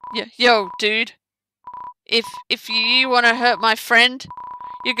 yo, dude. If you want to hurt my friend,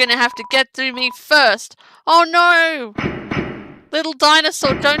 you're gonna have to get through me first. Oh no! Little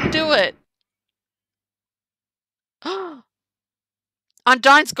dinosaur, don't do it!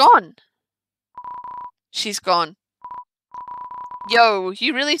 Undyne's gone! She's gone. Yo,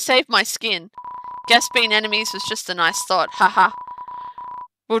 you really saved my skin. Guess being enemies was just a nice thought, haha.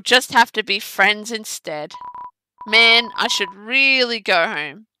 We'll just have to be friends instead. Man, I should really go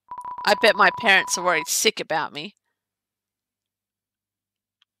home. I bet my parents are worried sick about me.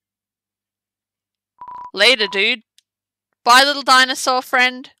 Later, dude. Bye, little dinosaur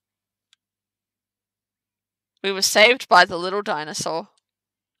friend. We were saved by the little dinosaur.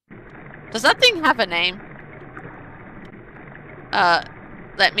 Does that thing have a name?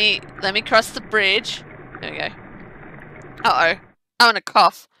 Let me cross the bridge. There we go. Uh-oh. I'm gonna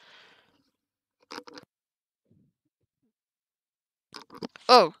cough.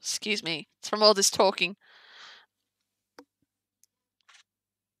 Oh, excuse me. It's from all this talking.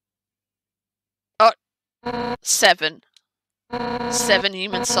 Oh, 7. 7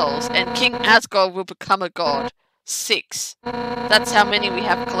 human souls, and King Asgore will become a god. 6. That's how many we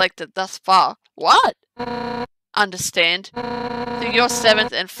have collected thus far. What? Understand? Through your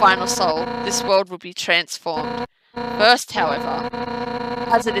 7th and final soul, this world will be transformed. First, however,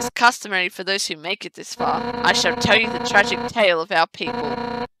 as it is customary for those who make it this far, I shall tell you the tragic tale of our people.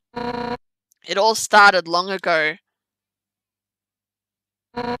 It all started long ago.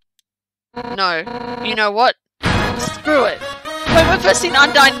 No, you know what? Screw it. Wait, we're versing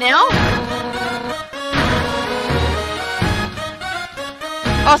Undyne now?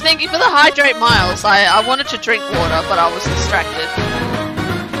 Oh, thank you for the hydrate, Miles. I wanted to drink water, but I was distracted.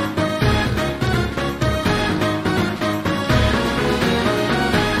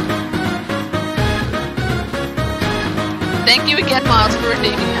 Thank you again, Miles, for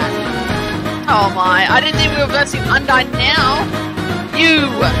redeeming that. Oh my, I didn't think we were versing Undyne now.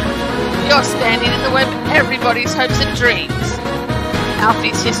 You're standing in the way of everybody's hopes and dreams.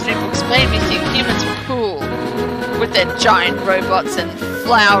 Alfie's history books made me think humans were cool, with their giant robots and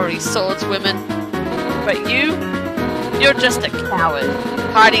flowery swordswomen. But you're just a coward,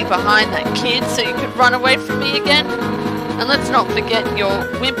 hiding behind that kid so you could run away from me again? And let's not forget your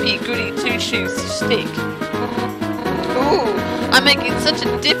wimpy goody two-shoes stick. Ooh, I'm making such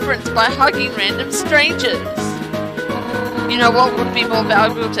a difference by hugging random strangers. You know what would be more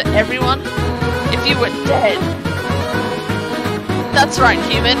valuable to everyone? If you were dead. That's right,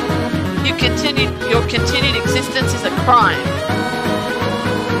 human. Your continued existence is a crime.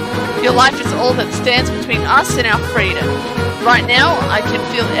 Your life is all that stands between us and our freedom. Right now, I can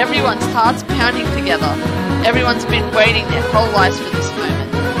feel everyone's hearts pounding together. Everyone's been waiting their whole lives for this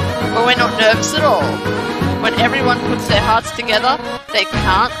moment. But we're not nervous at all. When everyone puts their hearts together, they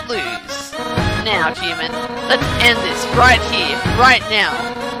can't lose. Now, human, let's end this right here, right now.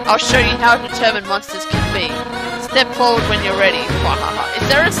 I'll show you how determined monsters can be. Step forward when you're ready. Is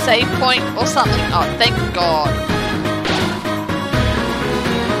there a save point or something? Oh, thank God.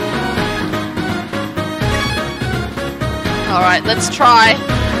 Alright, let's try.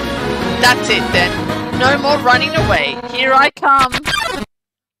 That's it then. No more running away. Here I come.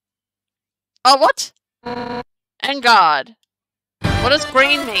 Oh, what? And guard. What does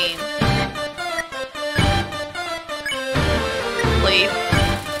green mean? Leave.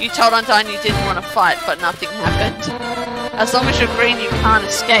 You told Undyne you didn't want to fight, but nothing happened. As long as you're green, you can't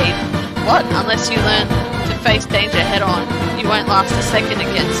escape. What? Unless you learn to face danger head on. You won't last a second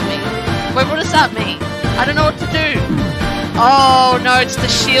against me. Wait, what does that mean? I don't know what to do. Oh, no, it's the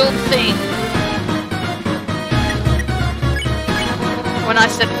shield thing. When I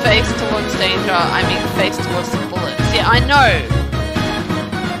said face towards danger, I mean face towards the bullets. Yeah, I know.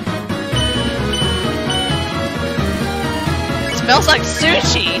 Smells like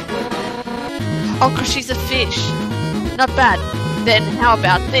sushi! Oh, cause she's a fish. Not bad. Then how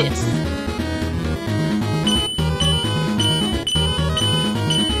about this?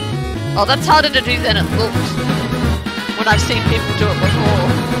 Oh, that's harder to do than it looked. When I've seen people do it before.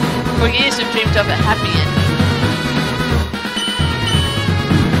 For years we've dreamed of a happy ending.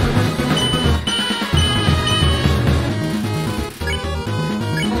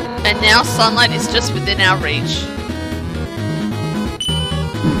 And now sunlight is just within our reach.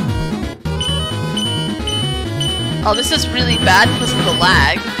 Oh, this is really bad because of the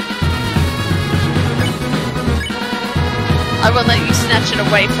lag. I will let you snatch it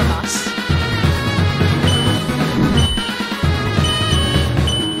away from us.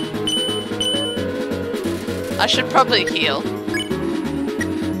 I should probably heal.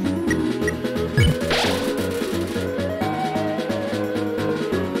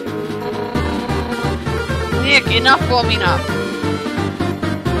 Nick, enough warming up.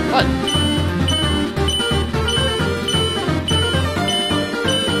 What?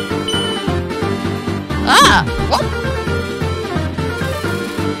 Ah! What?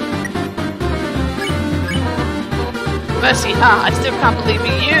 Mercy, ha! I still can't believe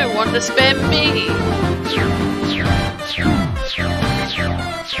you want to spam me!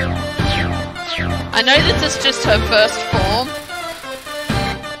 I know this is just her first form.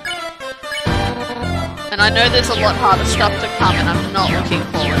 And I know there's a lot harder stuff to come and I'm not looking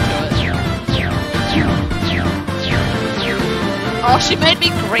forward to it. Oh, she made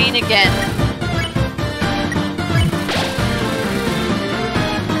me green again.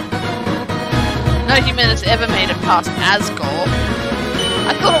 No human has ever made it past Asgore.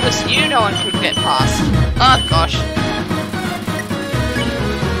 I thought it was you no one could get past. Oh gosh.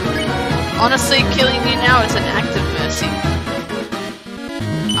 Honestly, killing you now is an act of mercy.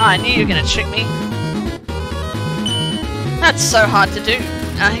 Oh, I knew you were gonna trick me. That's so hard to do.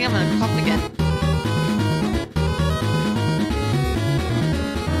 I think I'm gonna cough again.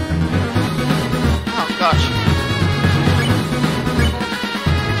 Oh gosh.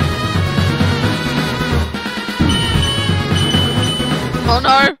 Oh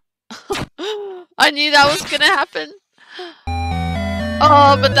no! I knew that was gonna happen.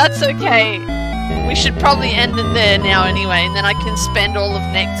 Oh, but that's okay. We should probably end it there now anyway, and then I can spend all of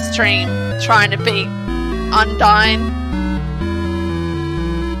next stream trying to beat Undyne.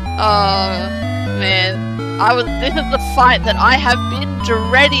 Oh man, this is the fight that I have been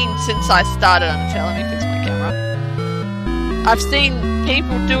dreading since I started Undertale. Let me fix my camera. I've seen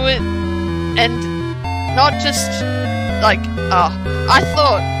people do it, and not just like I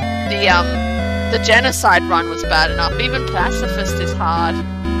thought the genocide run was bad enough. Even Pacifist is hard.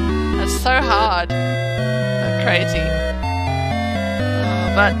 It's so hard. Crazy.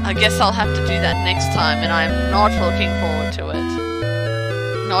 But I guess I'll have to do that next time, and I'm not looking forward to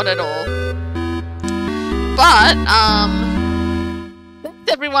it. Not at all. But,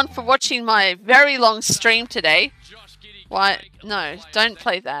 thanks everyone for watching my very long stream today. Why? No, don't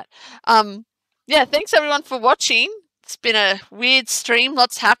play that. Yeah, thanks everyone for watching. It's been a weird stream,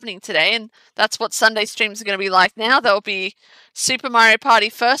 lots happening today, and that's what Sunday streams are going to be like now. There'll be Super Mario Party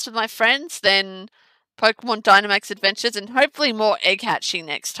first with my friends, then Pokemon Dynamax Adventures, and hopefully more egg hatching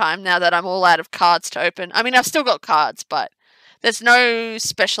next time, now that I'm all out of cards to open. I mean, I've still got cards, but there's no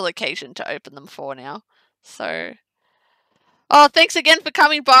special occasion to open them for now. So, oh, thanks again for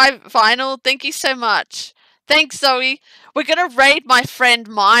coming by, Vinyl. Thank you so much. Thanks, Zoe. We're going to raid my friend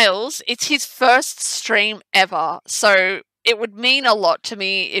Miles. It's his first stream ever, so it would mean a lot to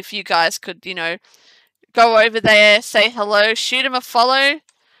me if you guys could, you know, go over there, say hello, shoot him a follow.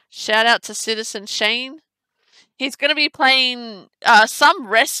 Shout out to Citizen Shane. He's going to be playing some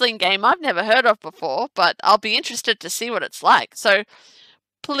wrestling game I've never heard of before, but I'll be interested to see what it's like. So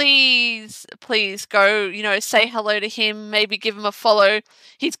please, please go, you know, say hello to him, maybe give him a follow.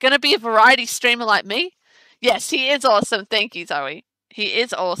 He's going to be a variety streamer like me. Yes, he is awesome. Thank you, Zoe. He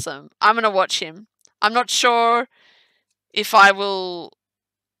is awesome. I'm going to watch him. I'm not sure if I will...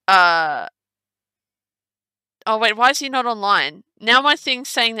 Oh, wait, why is he not online? Now my thing's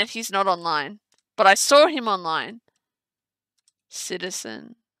saying that he's not online. But I saw him online.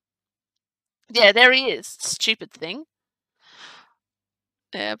 Citizen. Yeah, there he is. Stupid thing.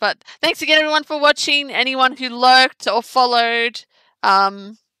 Yeah, but thanks again, everyone, for watching. Anyone who lurked or followed...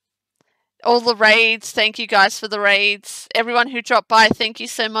 all the raids, thank you guys for the raids. Everyone who dropped by, thank you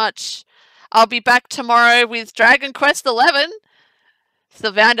so much. I'll be back tomorrow with Dragon Quest 11.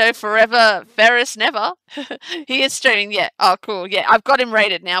 Sylvando forever, Ferris never. He is streaming, yeah. Oh, cool. Yeah, I've got him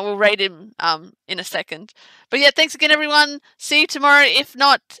rated now. We'll raid him in a second. But yeah, thanks again, everyone. See you tomorrow. If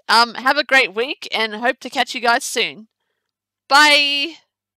not, have a great week and hope to catch you guys soon. Bye.